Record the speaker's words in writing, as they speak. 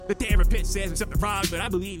internet says except the wrong, but I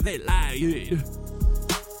believe they lying.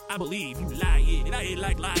 I believe you lying, and I ain't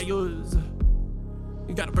like liars.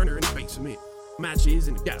 You got a burner in the basement, matches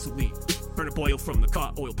and the gasoline. Burn a boil from the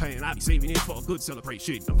car oil pan. I be saving it for a good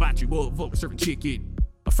celebration. Invite you over serving chicken.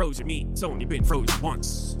 A frozen meat, it's only been frozen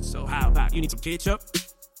once. So how about you need some ketchup?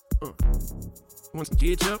 Want some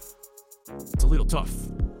ketchup? It's a little tough.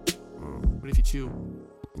 But if you chew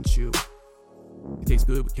and chew, it tastes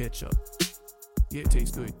good with ketchup. Yeah, it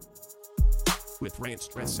tastes good with ranch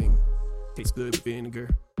dressing. Tastes good with vinegar.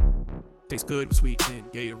 Tastes good with sweet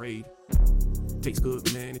and Gatorade. Tastes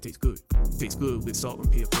good, man, it tastes good. Tastes good with salt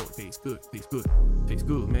and pepper. Tastes good, tastes good. Tastes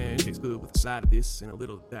good, man, it tastes good with a side of this and a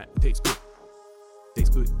little of that. It tastes good.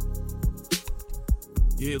 Tastes good.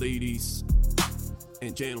 Yeah, ladies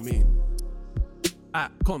and gentlemen, I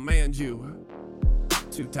command you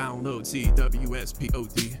to download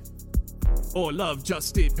CWSPOD or Love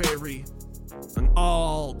Justin Perry on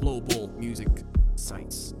all global music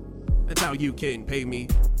sites. That's how you can pay me.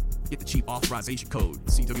 Get the cheap authorization code,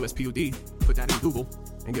 CWSPOD, put that in Google,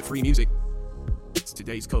 and get free music. It's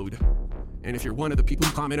today's code. And if you're one of the people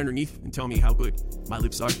who comment underneath and tell me how good my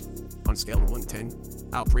lips are, on a scale of 1 to 10,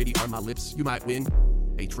 how pretty are my lips, you might win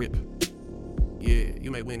a trip. Yeah, you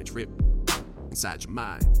may win a trip inside your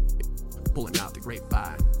mind, pulling out the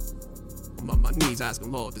grapevine. I'm on my knees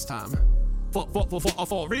asking Lord this time, for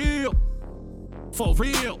real, for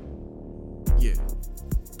real, yeah.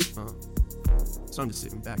 So I'm just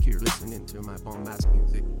sitting back here listening to my bombastic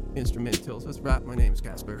music, instrumentals. That's right, my name is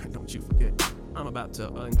Casper, don't you forget. I'm about to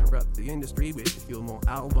interrupt the industry with a few more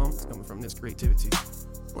albums coming from this creativity.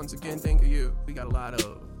 Once again, thank you. We got a lot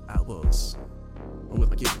of albums with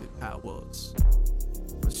my gifted powers.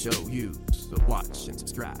 I'll show you, so watch and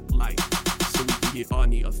subscribe, like, so we can get on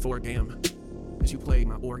the organ as you play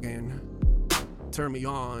my organ. Turn me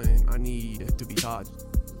on, I need to be charged.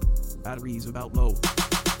 Batteries about low.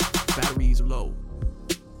 Batteries are low.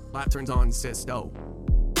 Light turns on and says stove.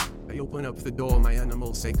 I open up the door, my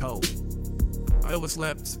animals say cold. I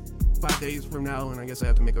overslept 5 days from now, and I guess I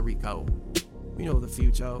have to make a recall. You know the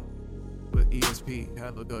future with ESP.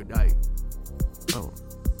 Have a good day. Oh,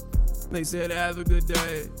 they said have a good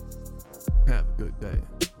day. Have a good day.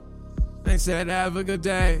 They said have a good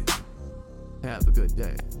day. Have a good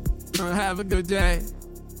day. Have a good day.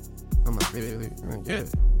 I'm like, really? Yeah.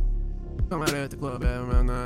 I'm out at the club at around 9.